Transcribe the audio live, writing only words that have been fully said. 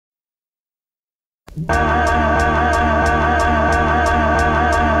When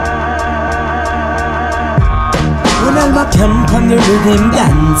Alma camp on the rhythm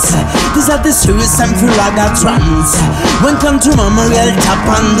dance, these are the serious time for ragga trance. When come to mama real top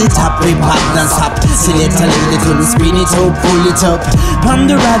on the top, we pop and stop. Select a little to spin it up, pull it up. On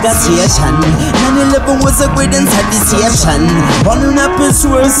the ragga station, 9/11 was a great satisfaction. Running up his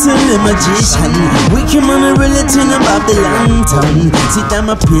worst magician. We came on a relative of Babylon town. See them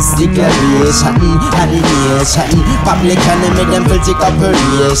a peace declaration, alienation. Public enemy, them political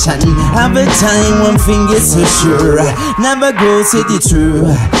operation. Have a time one thing is so sure. Never go say the truth.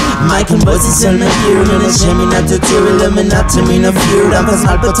 My composition my ear, me no shame not to tear, eliminate to me no fear. And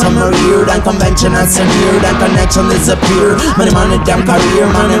personal but I'm a rear, and conventional smear, and connection disappear. Money, damn career,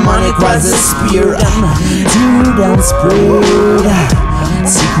 money cross the spear. Tear down spread,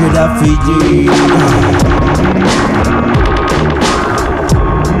 secret of feeding.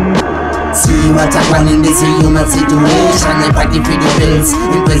 See what I want in this human situation. If I give you the bills,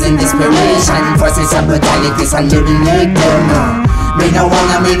 in prison desperation. Forces of brutalities and living like them. Me no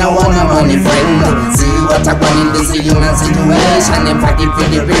wanna money friend. See what I want in this human situation. If I give you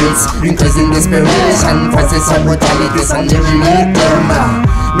the bills, in prison desperation. Forces of brutalities and living like them.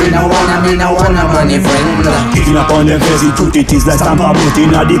 Me no wanna money friend. Kicking up on them face, the truth it is like stamp a boot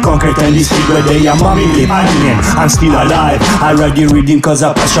in the concrete and the street where they are mommy live. I'm still alive. I write the reading cause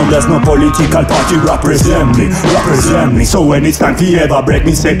of passion. There's no political party represent me. So when it's time to ever break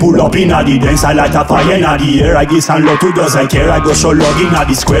me, say pull up in the dance. I light a fire in the air. I give some love to doesn't care. I go show love in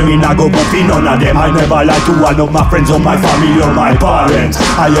the square. Me I go bumping none of them. I never lie to one of my friends or my family or my parents.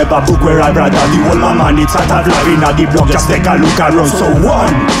 I have a book where I brought out the whole my man. It's out of life in the block. Just take a look around. So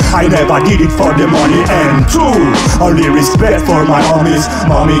one, I never did it for the money. And two, only respect for my homies.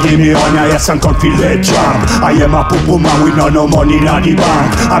 Mommy give me honor, yes, and can't feel that jump. I am a poo-poo man with no money in the bank.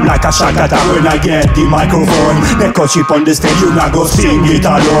 I'm like a shagata when I get the microphone. Neekoshy on the stage, you not go sing it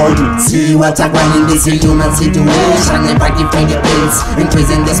alone. See what I want in this human situation. If I give you the bills, in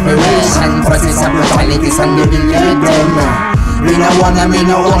prison desperation. Forces of brutalities and living like them. Me no wanna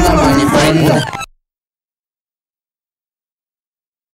money friend.